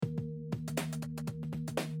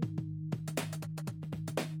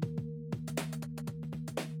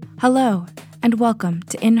Hello, and welcome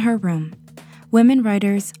to In Her Room, women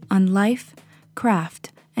writers on life,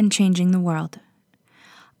 craft, and changing the world.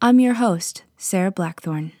 I'm your host, Sarah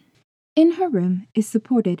Blackthorne. In Her Room is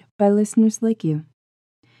supported by listeners like you.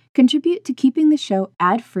 Contribute to keeping the show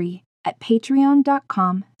ad-free at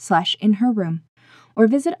patreon.com/inherroom or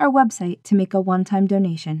visit our website to make a one-time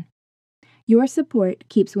donation. Your support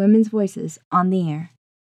keeps women's voices on the air.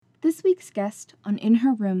 This week's guest on In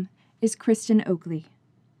Her Room is Kristen Oakley.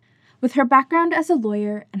 With her background as a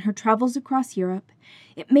lawyer and her travels across Europe,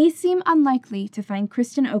 it may seem unlikely to find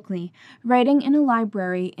Kristen Oakley writing in a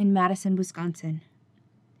library in Madison, Wisconsin.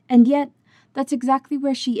 And yet, that's exactly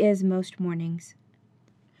where she is most mornings.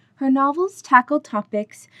 Her novels tackle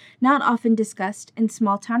topics not often discussed in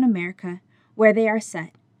small-town America, where they are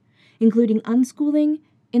set, including unschooling,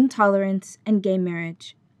 intolerance, and gay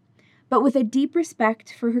marriage. But with a deep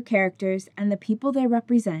respect for her characters and the people they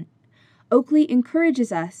represent, Oakley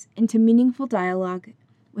encourages us into meaningful dialogue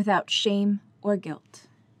without shame or guilt.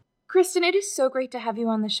 Kristen, it is so great to have you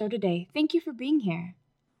on the show today. Thank you for being here.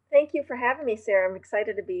 Thank you for having me, Sarah. I'm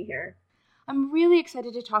excited to be here. I'm really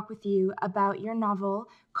excited to talk with you about your novel,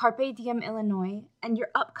 Carpe Diem, Illinois, and your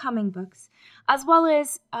upcoming books, as well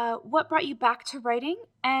as what brought you back to writing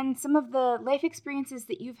and some of the life experiences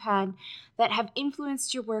that you've had that have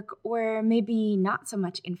influenced your work or maybe not so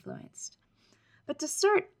much influenced. But to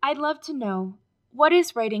start, I'd love to know, what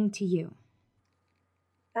is writing to you?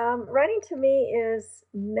 Writing to me is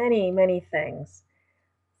many, many things.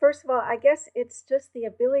 First of all, I guess it's just the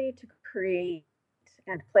ability to create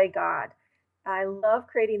and play God. I love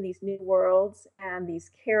creating these new worlds and these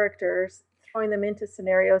characters, throwing them into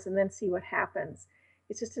scenarios and then see what happens.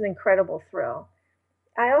 It's just an incredible thrill.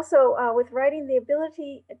 I also, with writing, the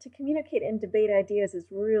ability to communicate and debate ideas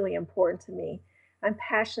is really important to me. I'm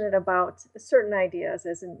passionate about certain ideas,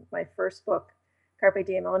 as in my first book, Carpe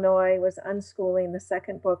Diem, Illinois, was unschooling. The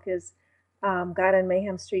second book is God on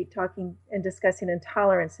Mayhem Street, talking and discussing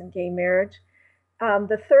intolerance and gay marriage.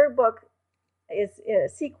 The third book is a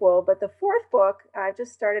sequel, but the fourth book I've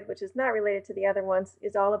just started, which is not related to the other ones,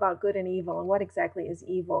 is all about good and evil and what exactly is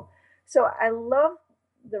evil. So I love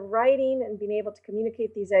the writing and being able to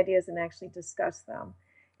communicate these ideas and actually discuss them.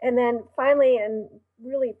 And then finally, and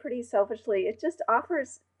really pretty selfishly, it just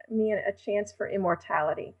offers me a chance for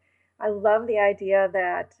immortality. I love the idea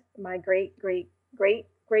that my great, great, great,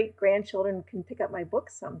 great grandchildren can pick up my book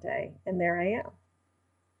someday, and there I am.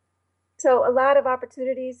 So a lot of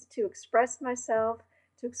opportunities to express myself,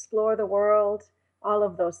 to explore the world, all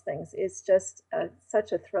of those things. It's just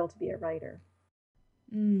such a thrill to be a writer.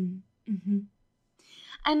 Mm-hmm.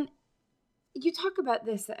 And you talk about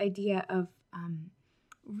this idea of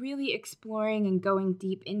really exploring and going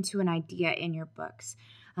deep into an idea in your books.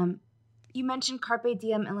 You mentioned Carpe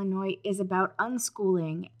Diem, Illinois is about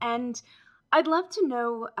unschooling, and I'd love to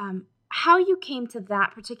know how you came to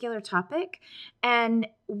that particular topic and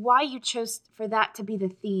why you chose for that to be the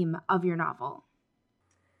theme of your novel.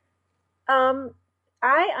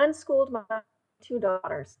 I unschooled my two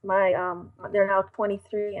daughters. They're now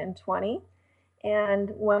 23 and 20. And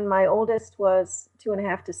when my oldest was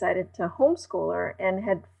 2.5, decided to homeschool her and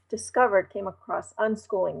came across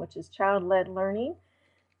unschooling, which is child-led learning,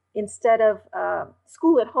 instead of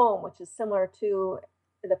school at home, which is similar to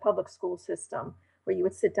the public school system, where you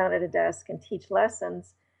would sit down at a desk and teach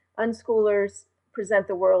lessons. Unschoolers present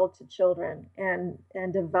the world to children and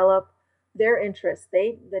develop their interests.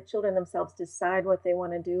 The children themselves decide what they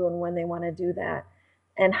want to do and when they want to do that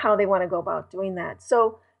and how they want to go about doing that.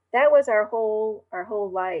 So that was our whole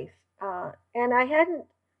life. And I hadn't,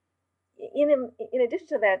 in addition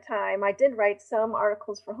to that time, I did write some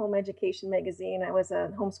articles for Home Education magazine. I was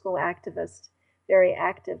a homeschool activist, very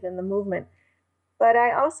active in the movement. But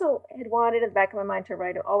I also had wanted in the back of my mind to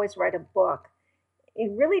always write a book.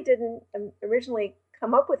 It really didn't originally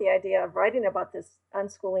come up with the idea of writing about this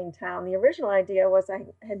unschooling town. The original idea was I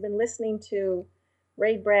had been listening to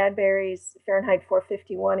Ray Bradbury's Fahrenheit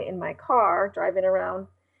 451 in my car, driving around.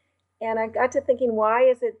 And I got to thinking, why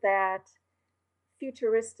is it that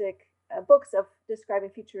futuristic books of describing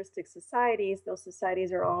futuristic societies, those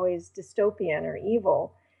societies are always dystopian or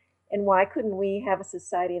evil? And why couldn't we have a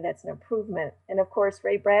society that's an improvement? And of course,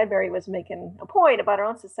 Ray Bradbury was making a point about our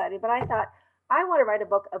own society, but I thought, I want to write a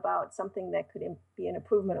book about something that could be an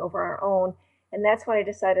improvement over our own. And that's when I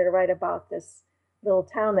decided to write about this little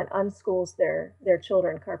town that unschools their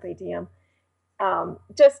children, Carpe Diem.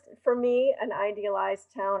 Just for me, an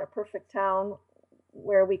idealized town, a perfect town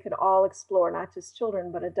where we could all explore, not just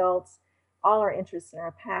children, but adults, all our interests and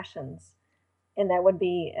our passions. And that would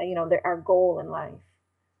be, our goal in life.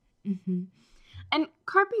 Mm-hmm. And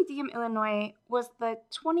Carpe Diem, Illinois was the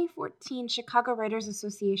 2014 Chicago Writers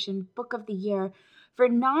Association Book of the Year for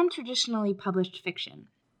non-traditionally published fiction.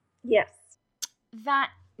 Yes.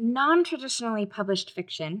 That non-traditionally published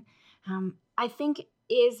fiction, I think,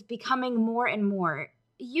 is becoming more and more.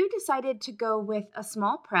 You decided to go with a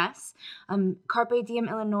small press. Carpe Diem,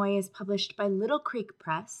 Illinois is published by Little Creek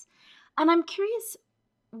Press. And I'm curious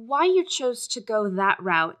why you chose to go that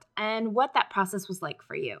route and what that process was like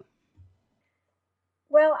for you.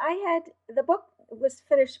 Well, the book was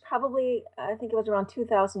finished probably, I think it was around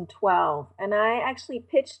 2012. And I actually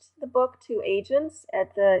pitched the book to agents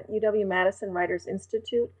at the UW-Madison Writers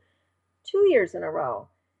Institute 2 years in a row.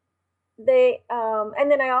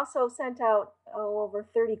 And then I also sent out over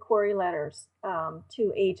 30 query letters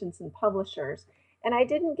to agents and publishers. And I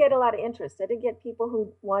didn't get a lot of interest. I did get people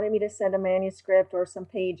who wanted me to send a manuscript or some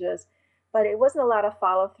pages, but it wasn't a lot of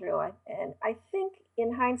follow through. And I think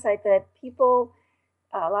in hindsight that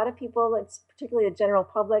a lot of people, it's particularly the general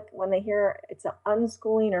public, when they hear it's an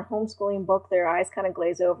unschooling or homeschooling book, their eyes kind of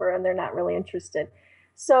glaze over and they're not really interested.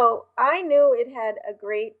 So I knew it had a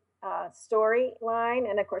great storyline,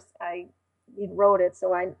 and of course I wrote it,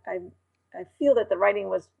 so I feel that the writing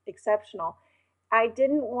was exceptional. I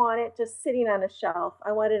didn't want it just sitting on a shelf.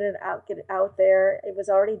 I wanted it get it out there. It was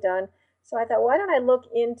already done, so I thought, why don't I look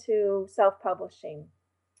into self-publishing?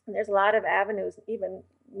 And there's a lot of avenues, even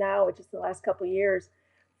now, which is the last couple of years,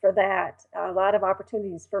 for that. A lot of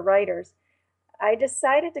opportunities for writers. I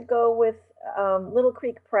decided to go with Little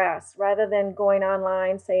Creek Press rather than going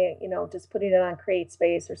online, say, just putting it on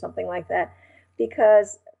CreateSpace or something like that,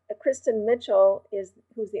 because Kristen Mitchell,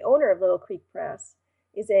 who's the owner of Little Creek Press,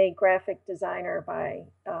 is a graphic designer by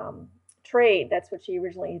trade. That's what she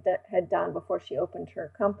originally had done before she opened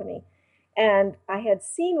her company. And I had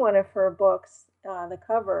seen one of her books, the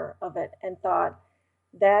cover of it, and thought,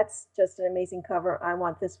 that's just an amazing cover. I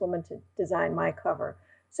want this woman to design my cover.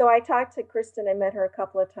 So I talked to Kristen. I met her a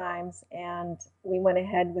couple of times, and we went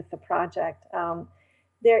ahead with the project.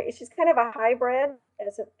 She's kind of a hybrid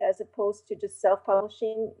as opposed to just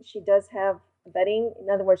self-publishing. She does have vetting. In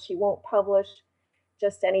other words, she won't publish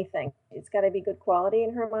just anything. It's got to be good quality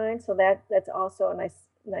in her mind. So that's also a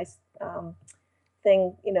nice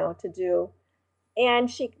thing, to do.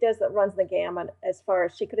 And she runs the gamut as far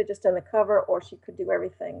as she could have just done the cover, or she could do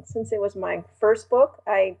everything. Since it was my first book,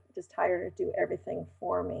 I just hired her to do everything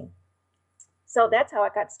for me. So that's how I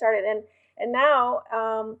got started. And now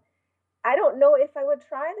I don't know if I would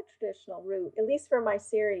try the traditional route, at least for my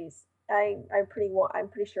series. I'm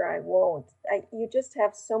pretty sure I won't. You just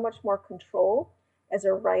have so much more control as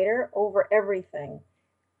a writer over everything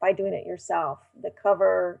by doing it yourself. The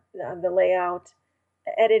cover, the layout,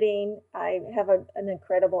 editing. I have an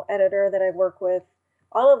incredible editor that I work with.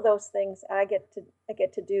 All of those things I get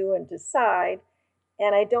to do and decide,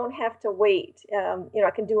 and I don't have to wait.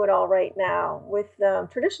 I can do it all right now. With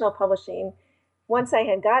traditional publishing, once I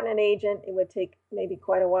had gotten an agent, it would take maybe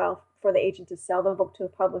quite a while for the agent to sell the book to a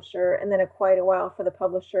publisher, and then quite a while for the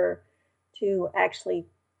publisher to actually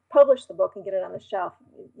publish the book and get it on the shelf.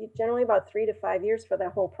 Generally about 3 to 5 years for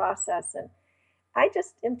that whole process, and I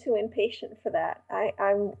just am too impatient for that.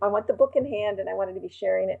 I want the book in hand, and I wanted to be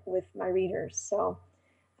sharing it with my readers. So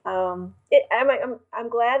I'm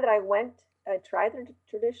glad that I tried the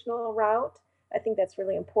traditional route. I think that's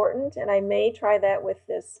really important, and I may try that with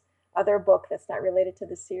this other book that's not related to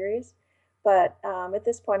the series. But at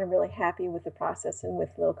this point, I'm really happy with the process and with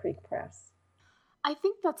Little Creek Press. I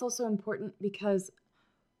think that's also important because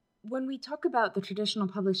when we talk about the traditional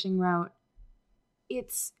publishing route,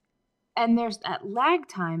 and there's that lag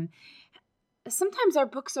time, sometimes our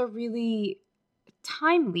books are really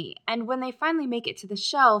timely. And when they finally make it to the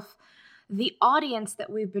shelf, the audience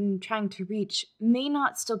that we've been trying to reach may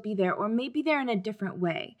not still be there, or may be there in a different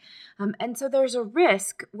way. And so there's a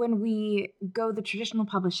risk when we go the traditional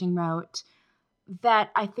publishing route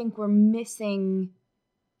that I think we're missing,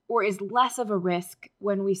 or is less of a risk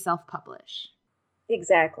when we self-publish.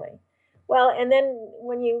 Exactly. Well, and then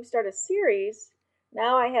when you start a series,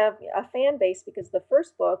 now I have a fan base because the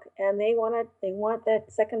first book, and they want that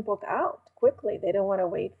second book out quickly. They don't want to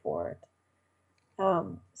wait for it.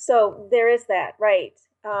 So there is that, right?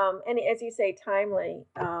 And as you say, timely.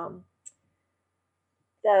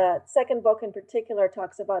 The second book in particular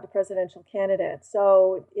talks about a presidential candidate.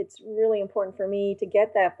 So it's really important for me to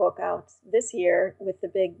get that book out this year with the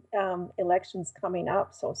big elections coming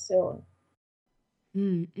up so soon.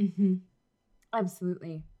 Mm-hmm.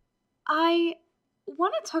 Absolutely. I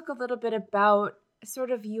want to talk a little bit about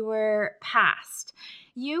sort of your past.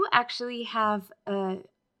 You actually have a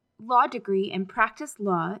law degree and practice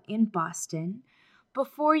law in Boston,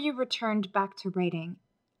 before you returned back to writing.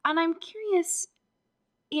 And I'm curious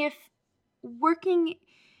if working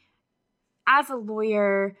as a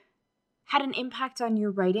lawyer had an impact on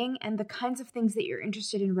your writing and the kinds of things that you're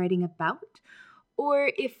interested in writing about,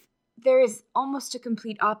 or if there is almost a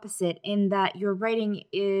complete opposite in that your writing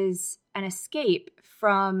is an escape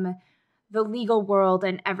from the legal world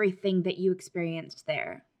and everything that you experienced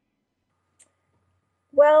there.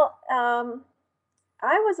 Well, I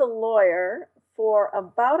was a lawyer for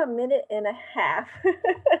about a minute and a half.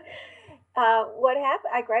 What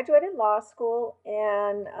happened? I graduated law school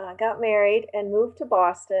and got married and moved to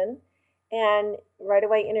Boston, and right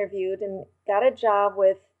away interviewed and got a job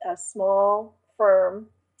with a small firm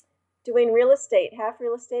doing real estate, half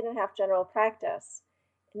real estate and half general practice.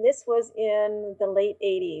 And this was in the late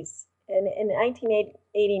 80s. And in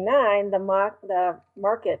 1989, the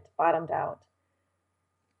market bottomed out.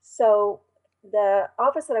 So the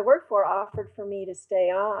office that I worked for offered for me to stay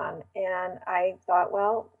on. And I thought,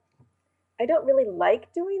 well, I don't really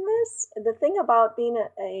like doing this. The thing about being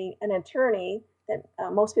an attorney that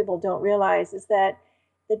most people don't realize is that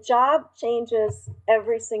the job changes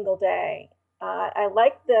every single day. I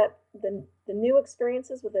like the new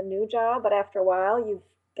experiences with a new job, but after a while, you've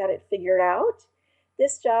got it figured out.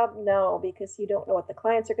 This job, no, because you don't know what the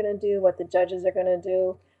clients are going to do, what the judges are going to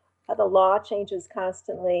do. The law changes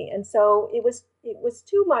constantly, and so it was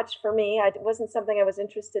too much for me. It wasn't something I was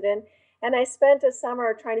interested in, and I spent a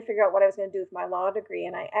summer trying to figure out what I was going to do with my law degree.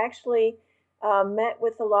 And I actually met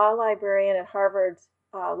with the law librarian at Harvard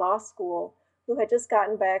Law School, who had just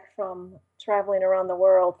gotten back from traveling around the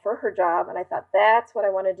world for her job, and I thought, that's what I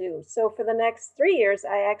want to do. So for the next 3 years,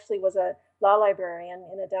 I actually was a law librarian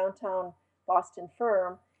in a downtown Boston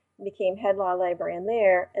firm, became head law librarian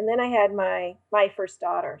there. And then I had my first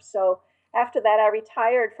daughter. So after that, I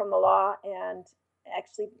retired from the law, and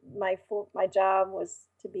actually my job was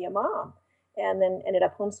to be a mom, and then ended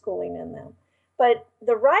up homeschooling in them. But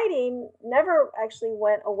the writing never actually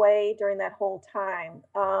went away during that whole time.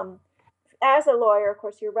 As a lawyer, of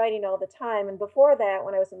course, you're writing all the time. And before that,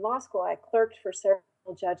 when I was in law school, I clerked for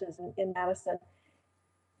several judges in Madison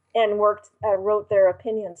and wrote their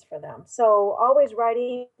opinions for them. So always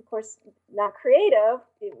writing, of course, not creative.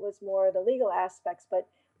 It was more the legal aspects,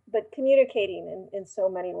 but communicating in so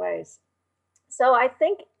many ways. So I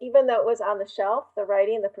think even though it was on the shelf, the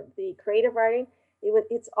writing, the creative writing,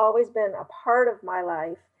 it's always been a part of my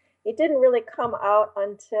life. It didn't really come out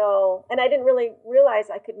until, and I didn't really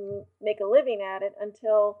realize I could make a living at it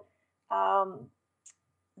until,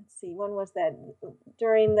 let's see, when was that?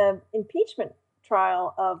 During the impeachment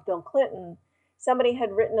trial of Bill Clinton, somebody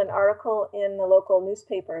had written an article in the local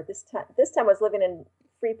newspaper. This time I was living in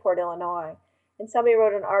Freeport, Illinois, and somebody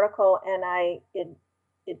wrote an article, and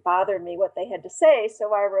it bothered me what they had to say,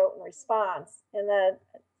 so I wrote in response. And then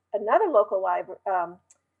another local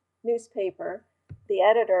newspaper, the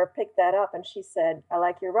editor picked that up, and she said, "I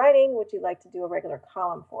like your writing. Would you like to do a regular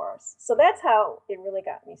column for us?" So that's how it really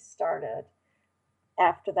got me started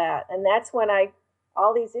after that. And that's when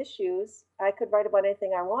all these issues, I could write about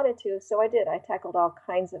anything I wanted to, so I did. I tackled all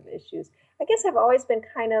kinds of issues. I guess I've always been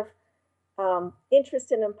kind of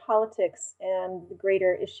interested in politics and the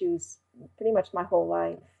greater issues pretty much my whole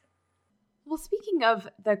life. Well, speaking of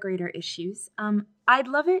the greater issues, I'd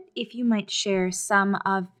love it if you might share some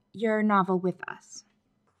of your novel with us.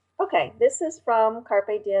 Okay, this is from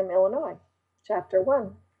Carpe Diem, Illinois, Chapter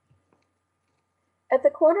 1. At the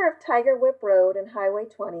corner of Tiger Whip Road and Highway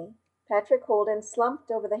 20, Patrick Holden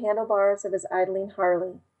slumped over the handlebars of his idling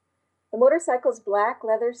Harley. The motorcycle's black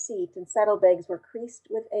leather seat and saddlebags were creased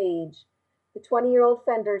with age, the 20-year-old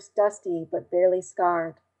fenders dusty but barely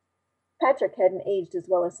scarred. Patrick hadn't aged as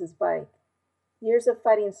well as his bike. Years of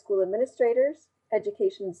fighting school administrators,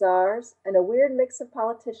 education czars, and a weird mix of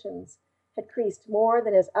politicians had creased more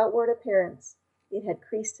than his outward appearance. It had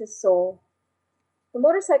creased his soul. The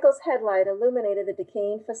motorcycle's headlight illuminated the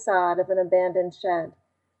decaying facade of an abandoned shed.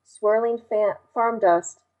 Swirling farm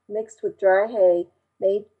dust mixed with dry hay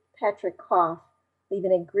made Patrick cough,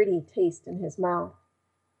 leaving a gritty taste in his mouth.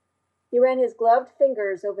 He ran his gloved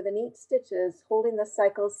fingers over the neat stitches holding the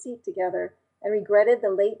cycle's seat together and regretted the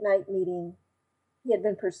late-night meeting. He had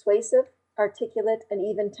been persuasive, articulate, and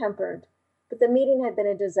even-tempered, but the meeting had been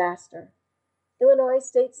a disaster. Illinois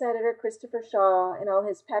State Senator Christopher Shaw, in all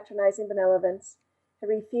his patronizing benevolence, had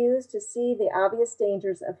refused to see the obvious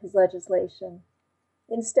dangers of his legislation.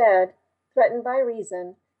 Instead, threatened by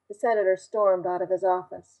reason, the senator stormed out of his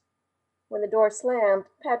office. When the door slammed,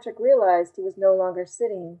 Patrick realized he was no longer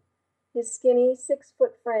sitting. His skinny,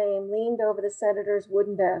 6-foot frame leaned over the senator's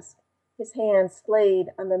wooden desk, his hands splayed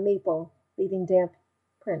on the maple, leaving damp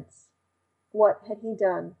prints. What had he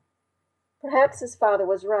done? Perhaps his father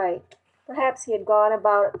was right. Perhaps he had gone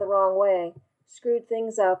about it the wrong way, screwed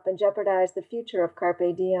things up, and jeopardized the future of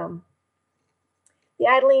Carpe Diem. The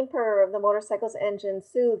idling purr of the motorcycle's engine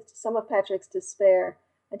soothed some of Patrick's despair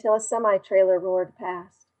until a semi-trailer roared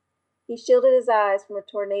past. He shielded his eyes from a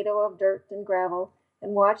tornado of dirt and gravel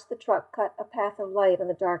and watched the truck cut a path of light on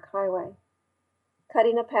the dark highway.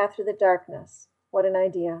 Cutting a path through the darkness. What an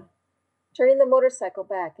idea. Turning the motorcycle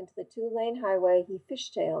back into the two-lane highway, he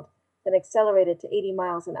fishtailed, then accelerated to 80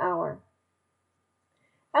 miles an hour.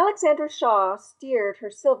 Alexandra Shaw steered her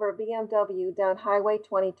silver BMW down Highway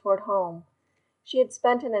 20 toward home. She had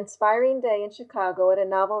spent an inspiring day in Chicago at a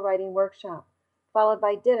novel writing workshop, followed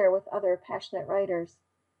by dinner with other passionate writers.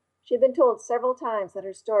 She had been told several times that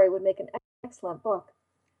her story would make an excellent book.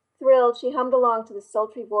 Thrilled, she hummed along to the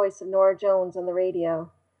sultry voice of Nora Jones on the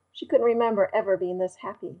radio. She couldn't remember ever being this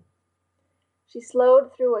happy. She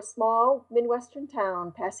slowed through a small Midwestern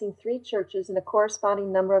town, passing 3 churches and a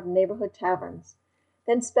corresponding number of neighborhood taverns,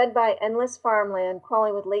 then sped by endless farmland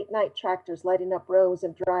crawling with late-night tractors lighting up rows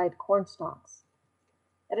of dried corn stalks.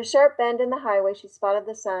 At a sharp bend in the highway, she spotted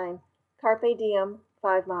the sign, Carpe Diem,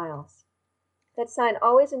 5 miles. That sign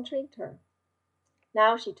always intrigued her.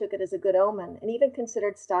 Now she took it as a good omen and even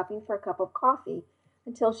considered stopping for a cup of coffee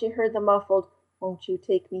until she heard the muffled, "Won't you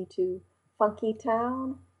take me to Funky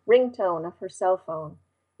Town?" ringtone of her cell phone.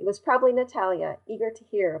 It was probably Natalia, eager to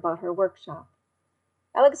hear about her workshop.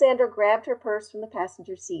 Alexandra grabbed her purse from the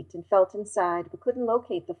passenger seat and felt inside, but couldn't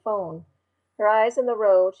locate the phone. Her eyes on the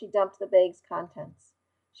road, she dumped the bag's contents.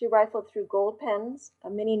 She rifled through gold pens, a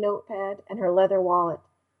mini notepad, and her leather wallet.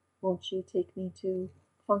 "Won't you take me to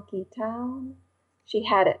Funky Town?" She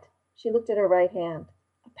had it. She looked at her right hand.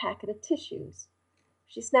 A packet of tissues.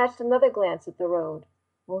 She snatched another glance at the road.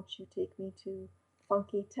 "Won't you take me to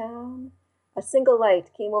Funky Town?" A single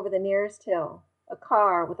light came over the nearest hill. A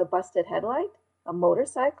car with a busted headlight? A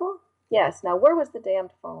motorcycle? Yes, now where was the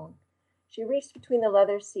damned phone? She reached between the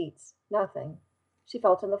leather seats. Nothing. She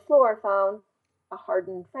felt on the floor and found a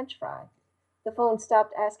hardened French fry. The phone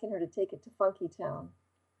stopped asking her to take it to Funky Town.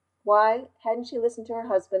 Why hadn't she listened to her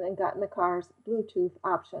husband and gotten the car's Bluetooth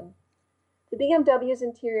option? The BMW's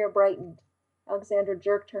interior brightened. Alexandra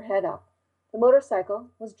jerked her head up. The motorcycle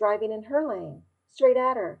was driving in her lane, straight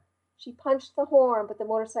at her. She punched the horn, but the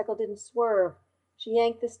motorcycle didn't swerve. She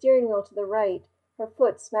yanked the steering wheel to the right, her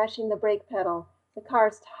foot smashing the brake pedal, the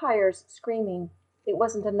car's tires screaming. It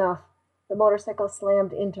wasn't enough. The motorcycle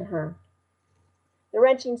slammed into her. The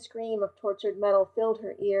wrenching scream of tortured metal filled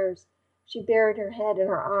her ears. She buried her head in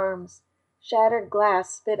her arms. Shattered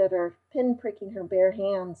glass spit at her, pin-pricking her bare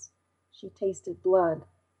hands. She tasted blood.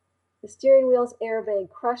 The steering wheel's airbag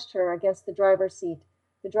crushed her against the driver's seat.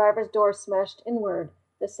 The driver's door smashed inward,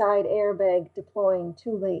 the side airbag deploying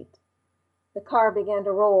too late. The car began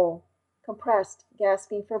to roll. Compressed,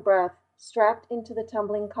 gasping for breath, strapped into the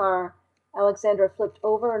tumbling car, Alexandra flipped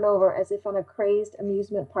over and over as if on a crazed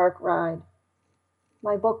amusement park ride.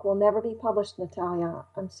 "My book will never be published, Natalia.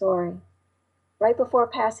 I'm sorry." Right before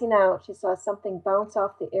passing out, she saw something bounce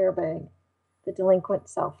off the airbag, the delinquent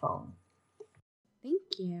cell phone.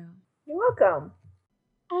 Thank you. You're welcome.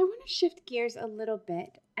 I want to shift gears a little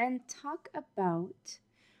bit and talk about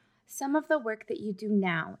some of the work that you do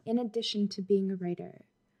now, in addition to being a writer.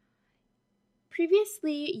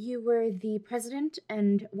 Previously, you were the president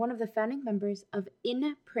and one of the founding members of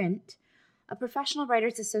In Print, a professional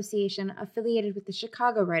writers association affiliated with the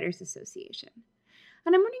Chicago Writers Association.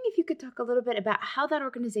 And I'm wondering if you could talk a little bit about how that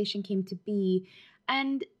organization came to be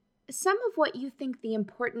and some of what you think the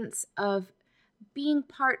importance of being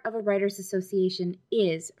part of a writers association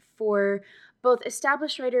is for both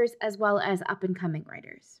established writers as well as up-and-coming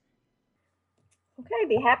writers. Okay, I'd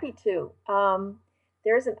be happy to.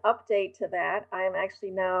 There's an update to that. I am actually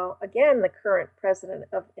now, again, the current president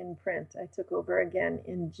of In Print. I took over again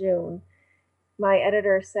in June. My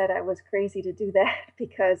editor said I was crazy to do that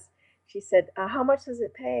because she said, "How much does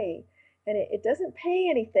it pay?" And it doesn't pay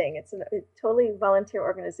anything. It's a totally volunteer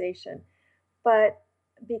organization. But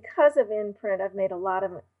because of In Print, I've made a lot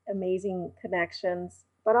of amazing connections.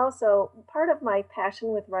 But also, part of my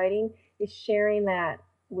passion with writing is sharing that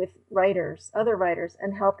with writers, other writers,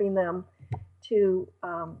 and helping them to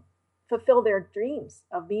fulfill their dreams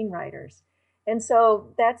of being writers. And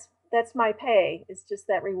so that's my pay. It's just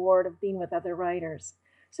that reward of being with other writers.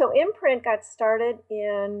 So In Print got started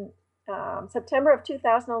in September of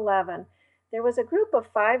 2011. There was a group of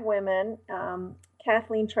 5 women,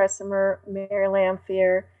 Kathleen Tressimer, Mary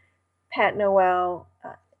Lamphere, Pat Noel,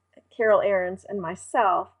 Carol Ahrens, and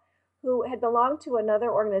myself, who had belonged to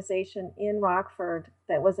another organization in Rockford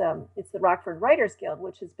that was it's the Rockford Writers Guild,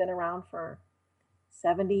 which has been around for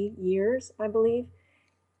 70 years, I believe.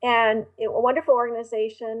 And a wonderful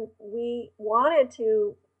organization. We wanted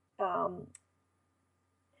to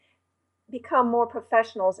become more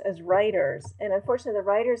professionals as writers. And unfortunately, the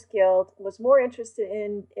Writers Guild was more interested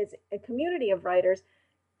in as a community of writers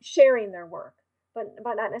sharing their work, but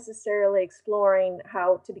not necessarily exploring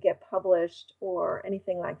how to get published or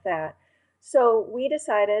anything like that. So we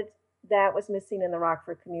decided that was missing in the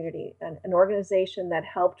Rockford community, an organization that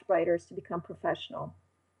helped writers to become professional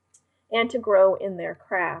and to grow in their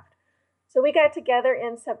craft. So we got together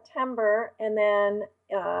in September, and then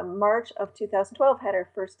March of 2012 had our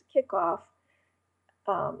first kickoff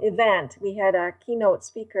event. We had a keynote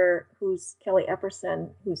speaker who's Kelly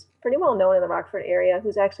Epperson, who's pretty well known in the Rockford area,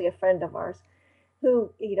 who's actually a friend of ours,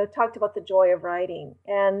 who talked about the joy of writing.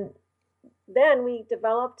 And then we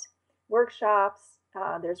developed workshops.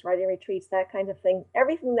 There's writing retreats, that kind of thing.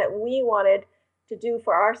 Everything that we wanted to do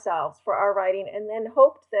for ourselves, for our writing, and then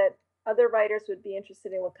hoped that other writers would be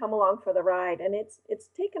interested and would come along for the ride. And it's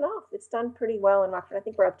taken off. It's done pretty well in Rockford. I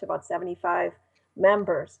think we're up to about 75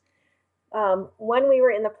 members. When we were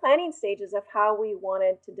in the planning stages of how we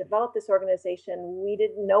wanted to develop this organization, we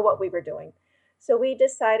didn't know what we were doing. So we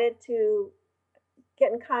decided to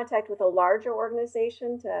get in contact with a larger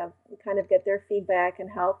organization to kind of get their feedback and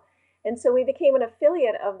help. And so we became an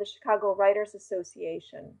affiliate of the Chicago Writers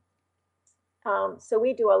Association. So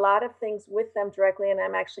we do a lot of things with them directly, and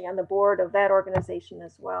I'm actually on the board of that organization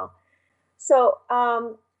as well. So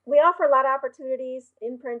we offer a lot of opportunities,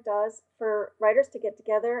 Imprint does, for writers to get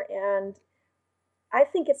together, and I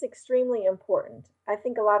think it's extremely important. I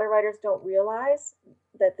think a lot of writers don't realize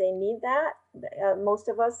that they need that. Most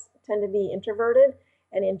of us tend to be introverted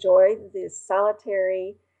and enjoy the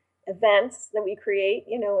solitary events that we create,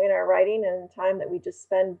 in our writing and time that we just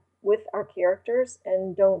spend with our characters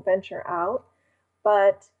and don't venture out.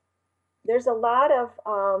 But there's a lot of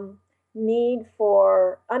need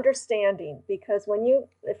for understanding, because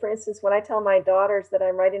for instance, when I tell my daughters that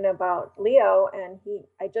I'm writing about Leo and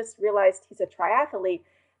I just realized he's a triathlete,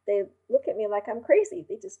 they look at me like I'm crazy.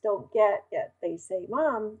 They just don't get it. They say,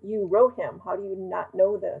 "Mom, you wrote him. How do you not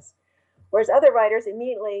know this?" Whereas other writers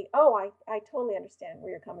immediately, "Oh, I totally understand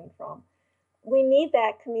where you're coming from." We need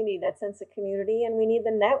that community, that sense of community, and we need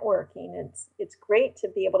the networking. It's great to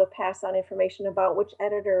be able to pass on information about which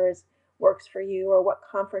editors works for you or what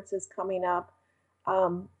conference is coming up.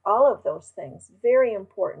 All of those things, very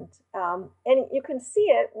important. And you can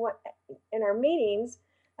see it in our meetings.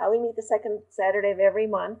 We meet the second Saturday of every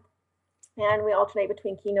month, and we alternate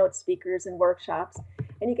between keynote speakers and workshops.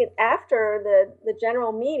 And you can, after the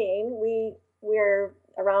general meeting, we're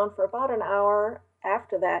around for about an hour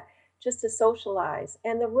after that, just to socialize.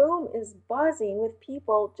 And the room is buzzing with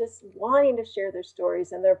people just wanting to share their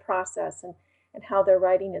stories and their process and how their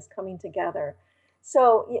writing is coming together.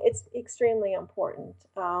 So it's extremely important.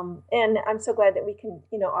 And I'm so glad that we can,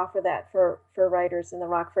 offer that for writers in the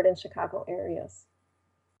Rockford and Chicago areas.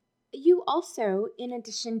 You also, in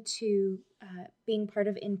addition to being part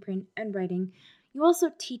of Imprint and writing, you also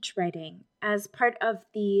teach writing as part of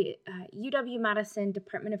the UW-Madison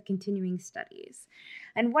Department of Continuing Studies.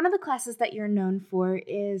 And one of the classes that you're known for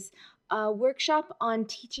is a workshop on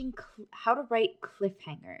teaching how to write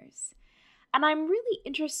cliffhangers. And I'm really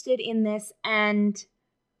interested in this and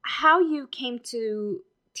how you came to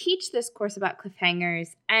teach this course about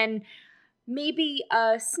cliffhangers, and maybe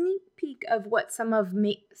a sneak peek of what some of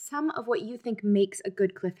what you think makes a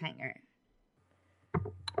good cliffhanger.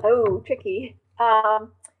 Oh, tricky.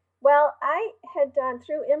 Well, I had done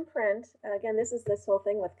through Imprint, again, this whole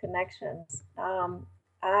thing with connections.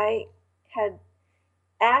 I had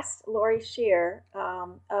asked Lori Shear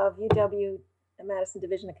of UW Madison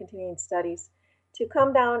Division of Continuing Studies to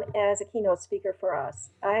come down as a keynote speaker for us.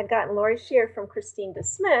 I had gotten Lori Shear from Christine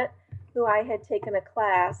DeSmit, who I had taken a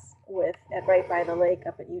class with at Right by the Lake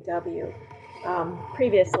up at UW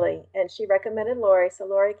previously, and she recommended Lori. So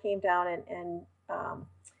Lori came down and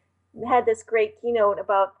had this great keynote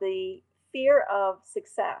about the fear of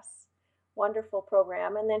success. Wonderful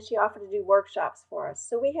program. And then she offered to do workshops for us.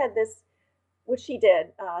 So we had this, which she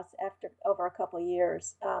did after over a couple of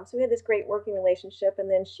years. So we had this great working relationship. And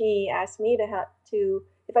then she asked me to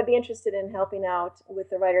if I'd be interested in helping out with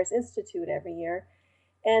the Writers Institute every year,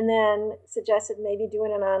 and then suggested maybe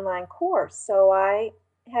doing an online course. So I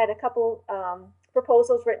had a couple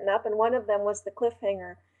proposals written up, and one of them was the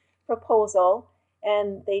cliffhanger proposal.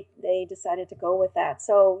 And they decided to go with that.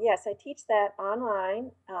 So yes, I teach that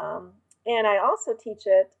online, and I also teach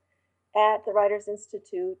it at the Writers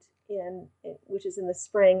Institute which is in the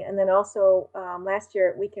spring, and then also last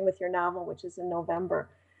year Weekend with Your Novel, which is in November.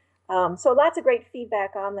 So lots of great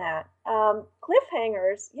feedback on that.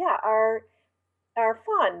 Cliffhangers, yeah, are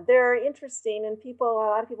fun. They're interesting, and a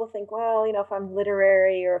lot of people think, well, if I'm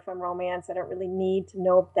literary or if I'm romance, I don't really need to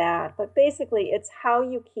know that. But basically, it's how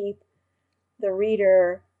you keep the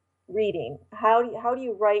reader reading. How do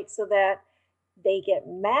you write so that they get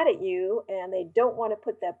mad at you and they don't want to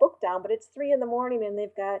put that book down, but it's 3 a.m. and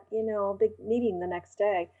they've got a big meeting the next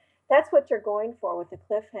day. That's what you're going for with the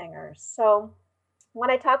cliffhangers. So when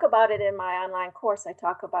I talk about it in my online course, I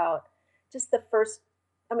talk about just the first.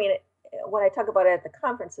 I mean, when I talk about it at the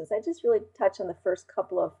conferences, I just really touch on the first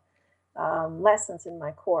couple of lessons in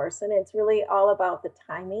my course, and it's really all about the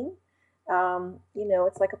timing.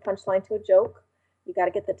 It's like a punchline to a joke. You got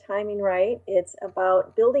to get the timing right. It's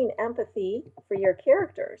about building empathy for your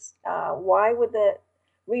characters. Why would the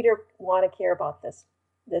reader want to care about this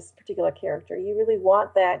particular character? You really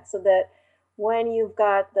want that so that when you've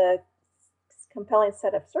got the compelling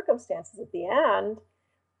set of circumstances at the end,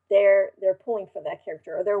 they're pulling for that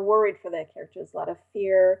character, or they're worried for that character. There's a lot of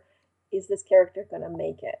fear. Is this character going to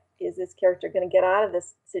make it? Is this character going to get out of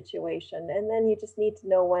this situation? And then you just need to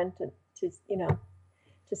know when to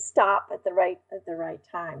stop at the right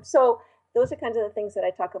time. So those are kinds of the things that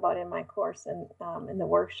I talk about in my course and in the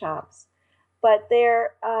workshops. But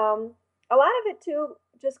a lot of it too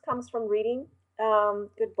just comes from reading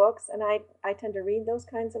good books, and I tend to read those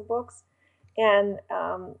kinds of books, and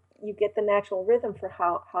you get the natural rhythm for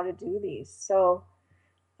how to do these. So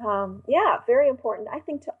yeah, very important, I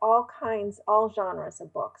think, to all genres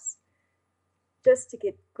of books, just to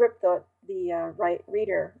grip the right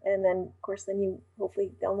reader. And then, of course,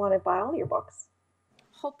 hopefully they'll want to buy all your books.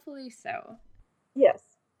 Hopefully so. Yes.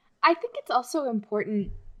 I think it's also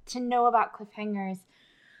important to know about cliffhangers.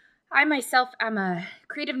 I myself am a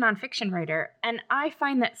creative nonfiction writer, and I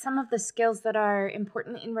find that some of the skills that are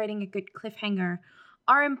important in writing a good cliffhanger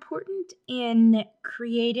are important in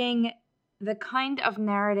creating the kind of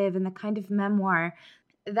narrative and the kind of memoir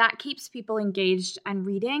that keeps people engaged and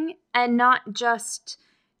reading, and not just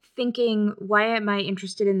thinking, why am I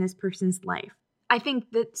interested in this person's life? I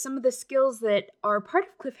think that some of the skills that are part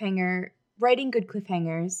of writing good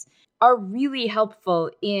cliffhangers, are really helpful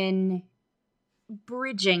in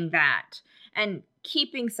bridging that and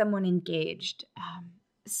keeping someone engaged.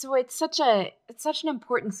 So it's such an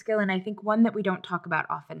important skill, and I think one that we don't talk about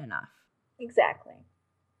often enough. Exactly.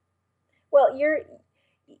 Well, your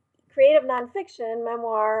creative nonfiction,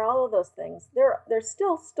 memoir, all of those things, they're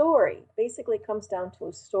still story. Basically, comes down to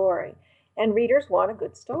a story, and readers want a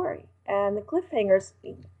good story, and the cliffhangers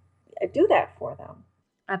do that for them.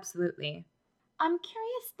 Absolutely. I'm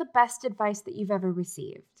curious the best advice that you've ever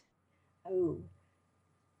received. Oh,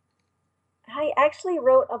 I actually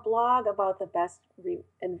wrote a blog about the best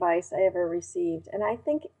advice I ever received, and I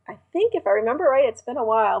think if I remember right, it's been a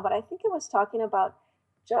while, but I think it was talking about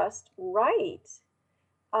just right.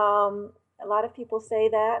 A lot of people say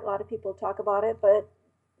that, a lot of people talk about it, but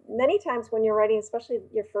many times when you're writing, especially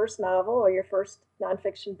your first novel or your first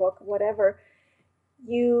nonfiction book, whatever,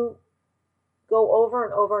 you go over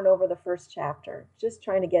and over and over the first chapter, just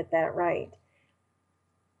trying to get that right.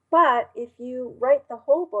 But if you write the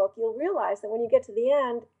whole book, you'll realize that when you get to the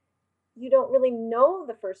end, you don't really know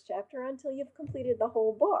the first chapter until you've completed the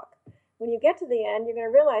whole book. When you get to the end, you're going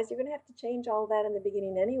to realize you're going to have to change all that in the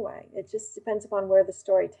beginning anyway. It just depends upon where the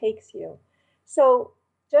story takes you. So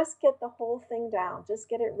just get the whole thing down. Just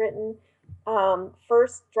get it written.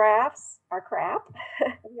 First drafts are crap.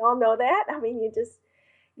 We all know that. I mean,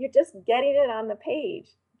 you're just getting it on the page.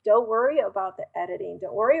 Don't worry about the editing.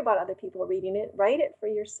 Don't worry about other people reading it. Write it for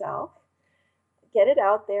yourself. Get it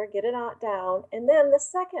out there. Get it down. And then the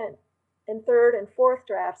second and third and fourth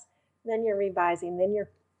drafts, then you're revising. Then you're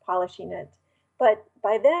polishing it. But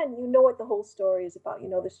by then, you know what the whole story is about. You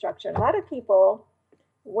know the structure. And a lot of people,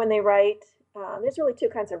 when they write, there's really two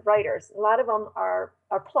kinds of writers. A lot of them are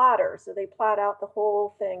plotters. So they plot out the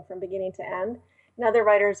whole thing from beginning to end. And other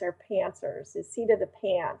writers are pantsers. It's seat of the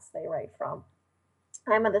pants they write from.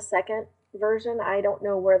 I'm of the second version. I don't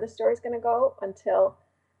know where the story's going to go until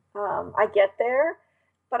I get there.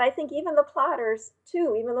 But I think even the plotters,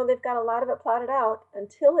 too, even though they've got a lot of it plotted out,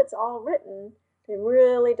 until it's all written, they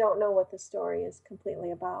really don't know what the story is completely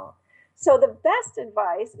about. So the best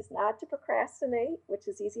advice is not to procrastinate, which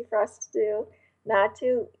is easy for us to do, not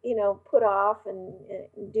to, put off and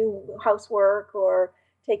do housework or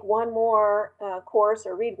take one more course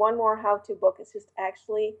or read one more how-to book. It's just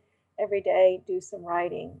actually every day do some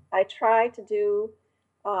writing. I try to do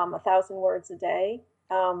 1,000 words a day.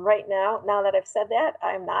 Right now that I've said that,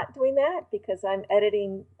 I'm not doing that because I'm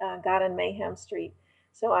editing God on Mayhem Street.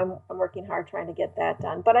 So I'm working hard trying to get that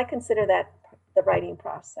done. But I consider that the writing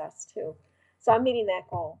process too. So I'm meeting that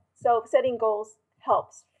goal. So setting goals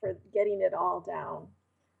helps for getting it all down.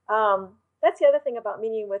 That's the other thing about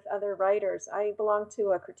meeting with other writers. I belong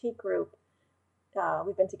to a critique group.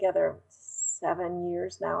 We've been together 7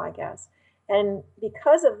 years now, I guess. And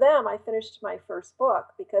because of them, I finished my first book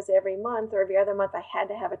because every month or every other month I had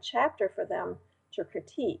to have a chapter for them to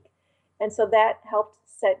critique. And so that helped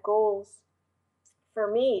set goals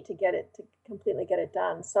for me to completely get it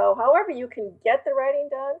done. So, however, you can get the writing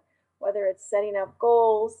done, whether it's setting up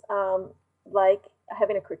goals, like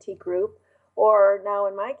having a critique group, or now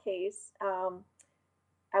in my case,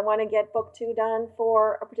 I want to get book two done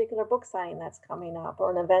for a particular book signing that's coming up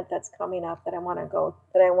or an event that's coming up that I want to go,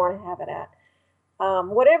 that I want to have it at.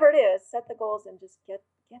 Whatever it is, set the goals and just get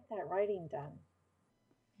that writing done.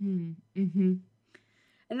 Mm-hmm.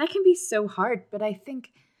 And that can be so hard, but I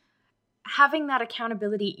think having that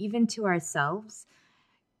accountability even to ourselves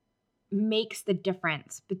makes the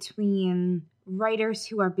difference between writers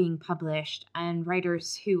who are being published and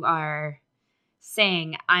writers who are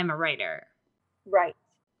saying, I'm a writer. Right.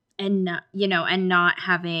 And and not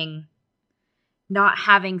having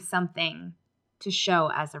something to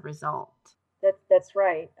show as a result. That's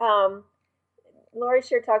right. Lori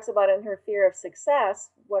Shear talks about in her Fear of Success,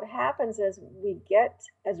 what happens is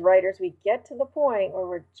as writers, we get to the point where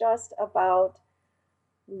we're just about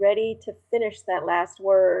ready to finish that last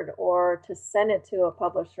word or to send it to a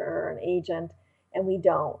publisher or an agent, and we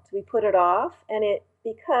don't. We put it off, and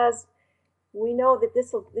because we know that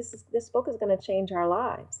this book is going to change our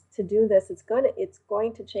lives. To do this, it's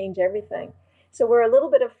going to change everything. So we're a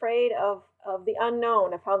little bit afraid of the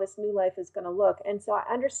unknown, of how this new life is going to look. And so I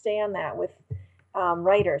understand that with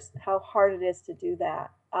writers, how hard it is to do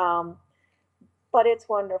that. But it's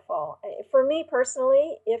wonderful. For me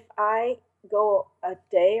personally, if I go a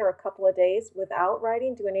day or a couple of days without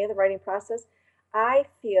writing, do any of the writing process, I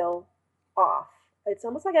feel off. It's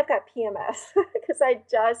almost like I've got PMS because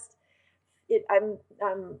I'm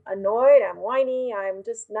annoyed, I'm whiny, I'm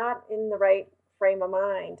just not in the right frame of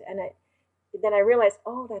mind. And then I realized,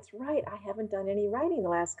 oh, that's right, I haven't done any writing the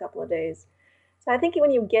last couple of days. So I think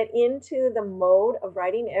when you get into the mode of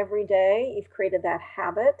writing every day, you've created that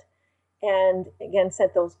habit, and again,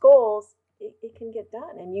 set those goals, it can get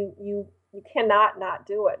done, and you cannot not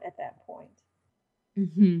do it at that point.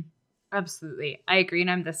 Mm-hmm. Absolutely. I agree,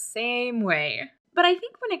 and I'm the same way. But I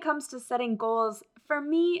think when it comes to setting goals, for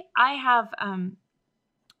me, I have,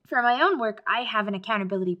 for my own work, I have an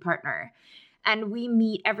accountability partner, and we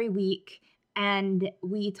meet every week, and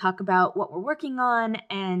we talk about what we're working on,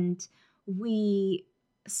 and we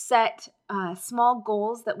set small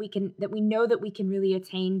goals that we know that we can really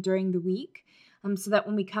attain during the week, so that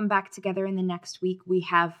when we come back together in the next week, we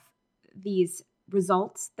have these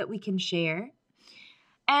results that we can share.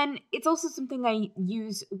 And it's also something I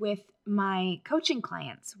use with my coaching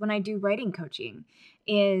clients when I do writing coaching.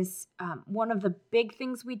 Is one of the big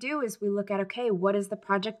things we do is we look at, okay, what is the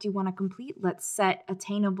project you want to complete? Let's set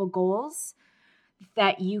attainable goals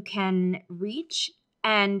that you can reach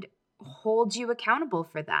and hold you accountable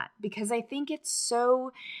for that. Because I think it's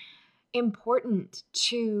so important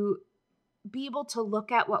to be able to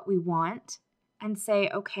look at what we want and say,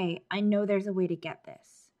 okay, I know there's a way to get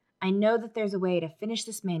this. I know that there's a way to finish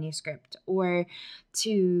this manuscript or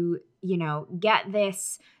to, get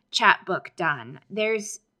this chapbook done.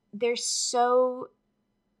 There's so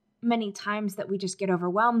many times that we just get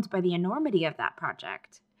overwhelmed by the enormity of that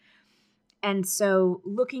project. And so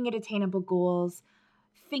looking at attainable goals,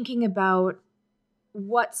 thinking about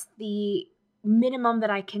what's the minimum that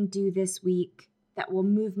I can do this week that will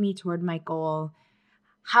move me toward my goal.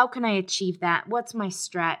 How can I achieve that? What's my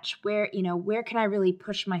stretch? Where can I really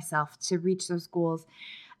push myself to reach those goals?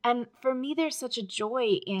 And for me, there's such a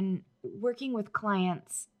joy in working with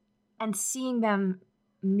clients and seeing them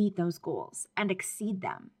meet those goals and exceed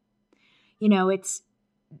them. It's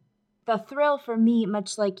the thrill for me,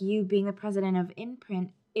 much like you being the president of InPrint,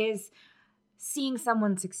 is seeing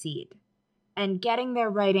someone succeed and getting their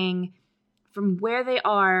writing from where they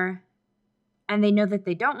are and they know that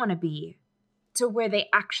they don't want to be to where they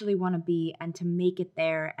actually want to be, and to make it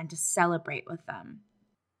there and to celebrate with them.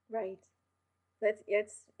 Right.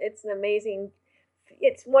 It's an amazing,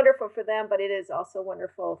 it's wonderful for them, but it is also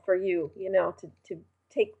wonderful for you, to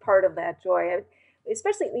take part of that joy.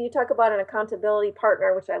 Especially when you talk about an accountability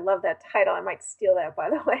partner, which I love that title. I might steal that, by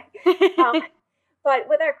the way. But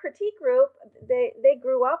with our critique group, they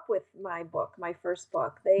grew up with my book, my first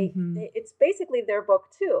book. Hmm. It's basically their book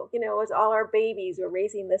too. You know, it was all our babies. We're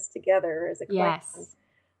raising this together as a clan. Yes.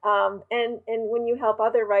 And when you help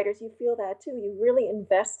other writers, you feel that too. You really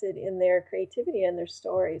invested in their creativity and their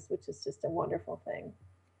stories, which is just a wonderful thing.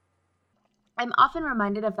 I'm often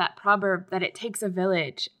reminded of that proverb that it takes a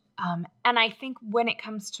village. And I think when it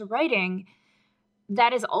comes to writing,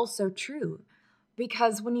 that is also true.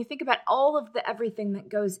 Because when you think about all of the everything that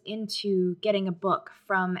goes into getting a book,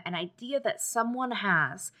 from an idea that someone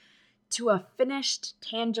has to a finished,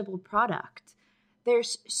 tangible product,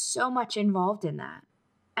 there's so much involved in that.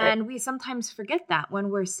 Right. And we sometimes forget that when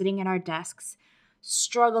we're sitting at our desks,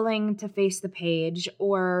 struggling to face the page,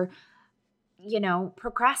 or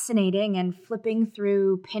procrastinating and flipping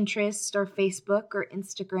through Pinterest or Facebook or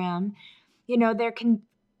Instagram.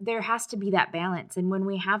 There has to be that balance. And when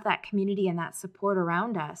we have that community and that support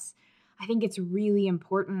around us, I think it's really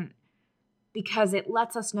important because it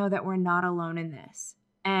lets us know that we're not alone in this.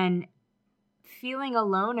 And feeling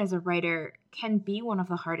alone as a writer can be one of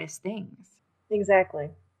the hardest things. Exactly.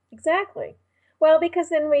 Exactly. Well, because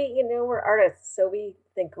then we're artists, so we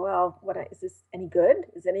think, well, is this any good?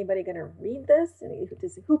 Is anybody going to read this? And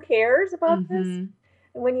who cares about this? Mhm.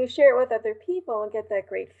 And when you share it with other people and get that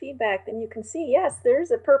great feedback, then you can see, yes,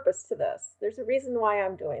 there's a purpose to this. There's a reason why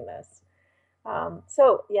I'm doing this.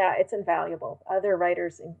 So yeah, it's invaluable. Other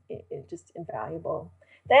writers, just invaluable.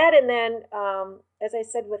 That and then, as I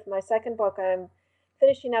said with my second book, I'm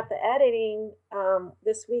finishing up the editing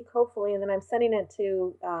this week, hopefully, and then I'm sending it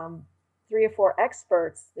to 3 or 4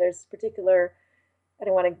 experts. There's particular, I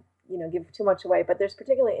don't want to give too much away, but there's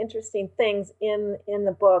particularly interesting things in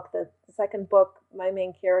the book. The second book, my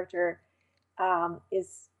main character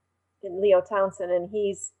is in Leo Townsend, and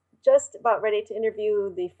he's just about ready to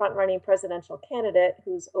interview the front-running presidential candidate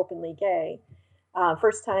who's openly gay.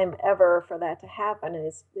 First time ever for that to happen, and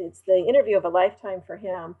it's the interview of a lifetime for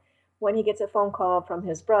him when he gets a phone call from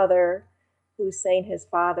his brother who's saying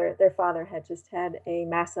their father had just had a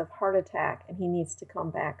massive heart attack and he needs to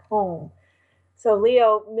come back home. So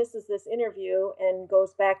Leo misses this interview and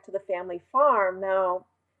goes back to the family farm. Now,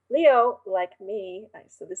 Leo, like me,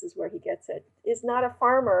 so this is where he gets it, is not a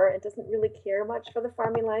farmer and doesn't really care much for the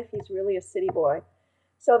farming life. He's really a city boy.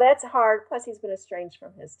 So that's hard. Plus, he's been estranged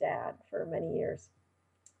from his dad for many years.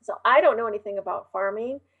 So I don't know anything about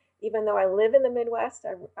farming, even though I live in the Midwest.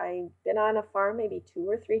 I've been on a farm maybe 2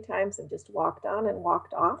 or 3 times and just walked on and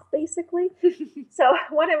walked off, basically. So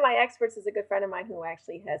one of my experts is a good friend of mine who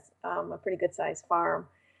actually has a pretty good sized farm.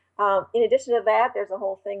 In addition to that, there's a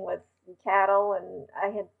whole thing with cattle, and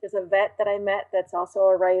there's a vet that I met that's also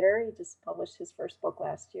a writer. He just published his first book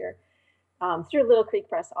last year through Little Creek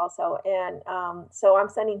Press also, and so I'm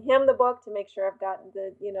sending him the book to make sure I've gotten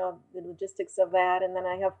the logistics of that, and then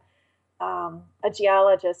I have a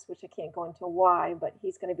geologist, which I can't go into why, but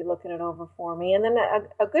he's going to be looking it over for me. And then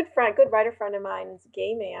a good writer friend of mine is a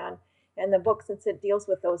gay man, and the book, since it deals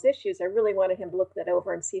with those issues, I really wanted him to look that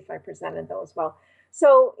over and see if I presented those well.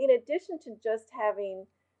 So in addition to just having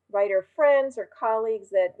writer friends or colleagues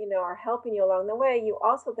that are helping you along the way, you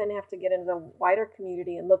also then have to get into the wider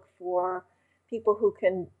community and look for people who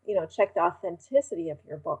can check the authenticity of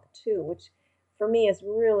your book too, which for me is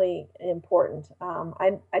really important.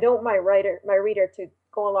 I don't want my reader to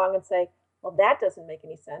go along and say, well, that doesn't make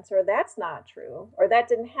any sense, or that's not true, or that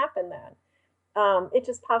didn't happen then. It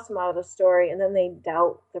just pops them out of the story, and then they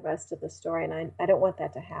doubt the rest of the story, and I don't want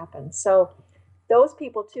that to happen. So those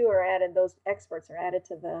people too are added. Those experts are added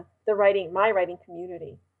to my writing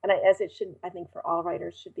community, and as it should, I think, for all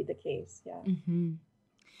writers should be the case. Yeah. Mm-hmm.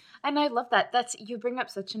 And I love that. You bring up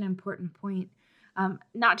such an important point,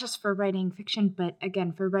 not just for writing fiction, but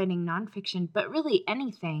again, for writing nonfiction, but really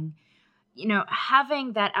anything.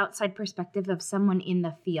 Having that outside perspective of someone in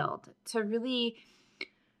the field to really,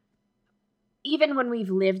 even when we've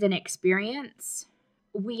lived an experience,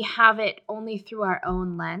 we have it only through our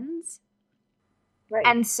own lens. Right.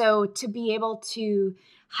 And so to be able to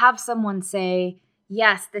have someone say,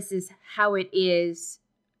 yes, this is how it is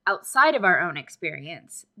outside of our own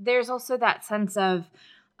experience, there's also that sense of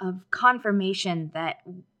confirmation that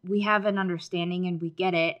we have an understanding and we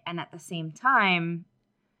get it. And at the same time,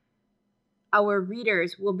 our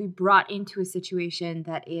readers will be brought into a situation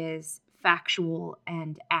that is factual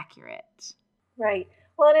and accurate. Right.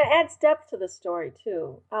 Well, and it adds depth to the story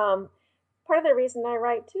too. Part of the reason I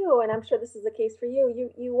write too, and I'm sure this is the case for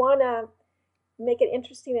you want to make it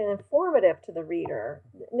interesting and informative to the reader.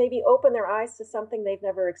 Maybe open their eyes to something they've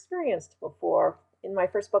never experienced before. In my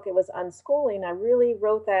first book, it was unschooling. I really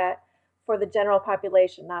wrote that for the general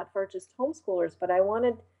population, not for just homeschoolers, but I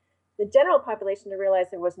wanted the general population to realize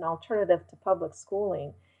there was an alternative to public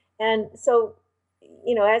schooling. And so,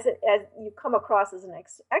 as you come across as an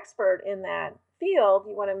expert in that field,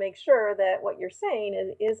 you want to make sure that what you're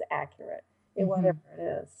saying is accurate in whatever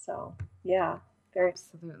it is. So, yeah, very.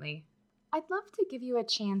 Absolutely. I'd love to give you a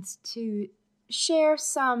chance to share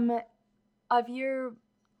some of your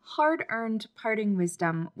hard-earned parting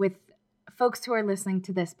wisdom with folks who are listening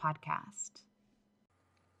to this podcast.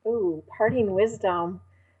 Ooh, parting wisdom.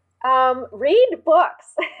 Read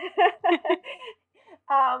books.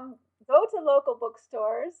 Go to local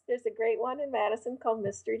bookstores. There's a great one in Madison called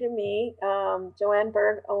Mystery to Me. Joanne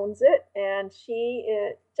Berg owns it, and she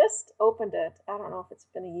just opened it. I don't know if it's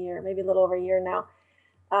been a year, maybe a little over a year now.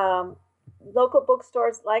 Local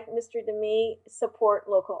bookstores like Mystery to Me support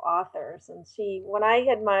local authors. And when I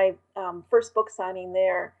had my first book signing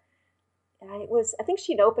there, I think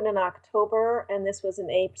she'd opened in October, and this was in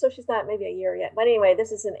April, so she's not maybe a year yet. But anyway,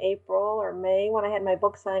 this is in April or May when I had my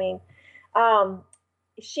book signing.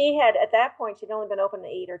 She had, at that point, she'd only been open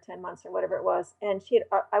 8 or 10 months or whatever it was, and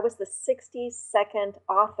I was the 62nd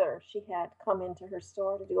author she had come into her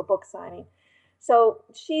store to do a book signing. So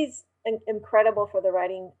she's incredible for the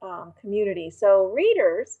writing community. So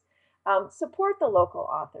readers, support the local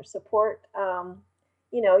author, support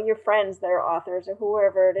your friends that are authors or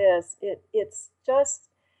whoever it is. It's just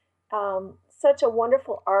such a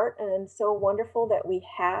wonderful art, and so wonderful that we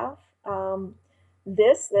have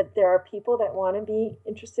that there are people that want to be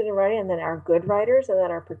interested in writing and that are good writers and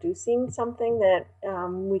that are producing something that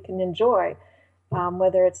we can enjoy,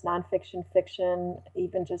 whether it's nonfiction, fiction,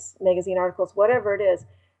 even just magazine articles, whatever it is.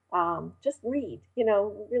 Just read,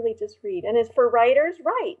 really just read. And as for writers,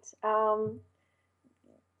 write.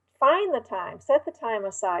 Find the time, set the time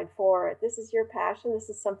aside for it. This is your passion. This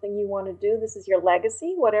is something you want to do. This is your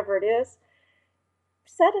legacy, whatever it is.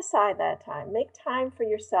 Set aside that time. Make time for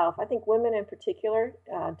yourself. I think women in particular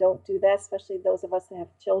don't do that, especially those of us that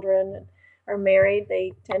have children and are married.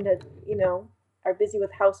 They tend to, are busy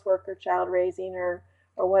with housework or child raising or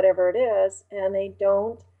whatever it is, and they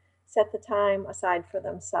don't set the time aside for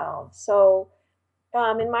themselves. So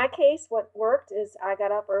in my case, what worked is I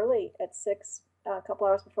got up early at 6, a couple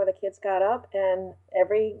hours before the kids got up, and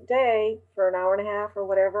every day for an hour and a half or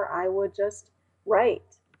whatever, I would just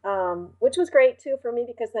write, which was great too for me,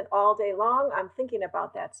 because then all day long I'm thinking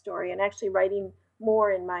about that story and actually writing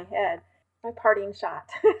more in my head. My parting shot.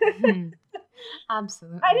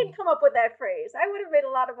 Absolutely. I didn't come up with that phrase. I would have made a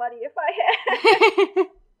lot of money if I had.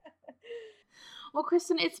 Well,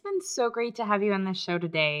 Kristen, it's been so great to have you on this show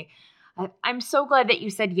today. I'm so glad that you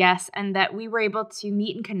said yes and that we were able to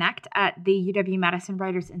meet and connect at the UW-Madison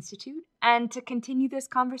Writers Institute and to continue this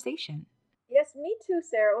conversation. Yes, me too,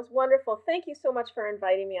 Sarah. It was wonderful. Thank you so much for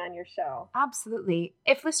inviting me on your show. Absolutely.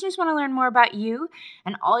 If listeners want to learn more about you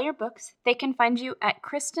and all your books, they can find you at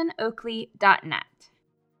kristenoakley.net.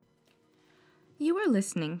 You are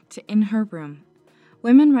listening to In Her Room,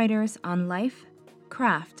 women writers on life,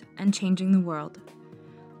 craft, and changing the world.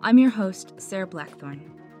 I'm your host, Sarah Blackthorne.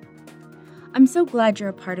 I'm so glad you're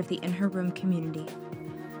a part of the In Her Room community.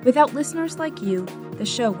 Without listeners like you, the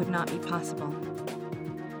show would not be possible.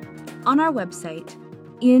 On our website,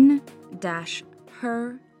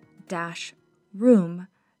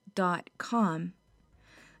 in-her-room.com,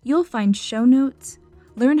 you'll find show notes,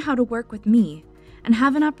 learn how to work with me, and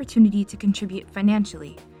have an opportunity to contribute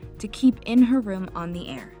financially to keep In Her Room on the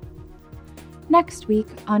air. Next week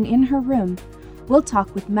on In Her Room, we'll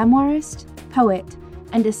talk with memoirist, poet,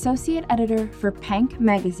 and associate editor for Pank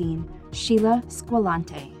magazine, Sheila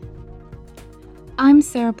Squilante. I'm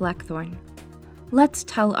Sarah Blackthorne. Let's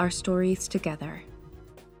tell our stories together.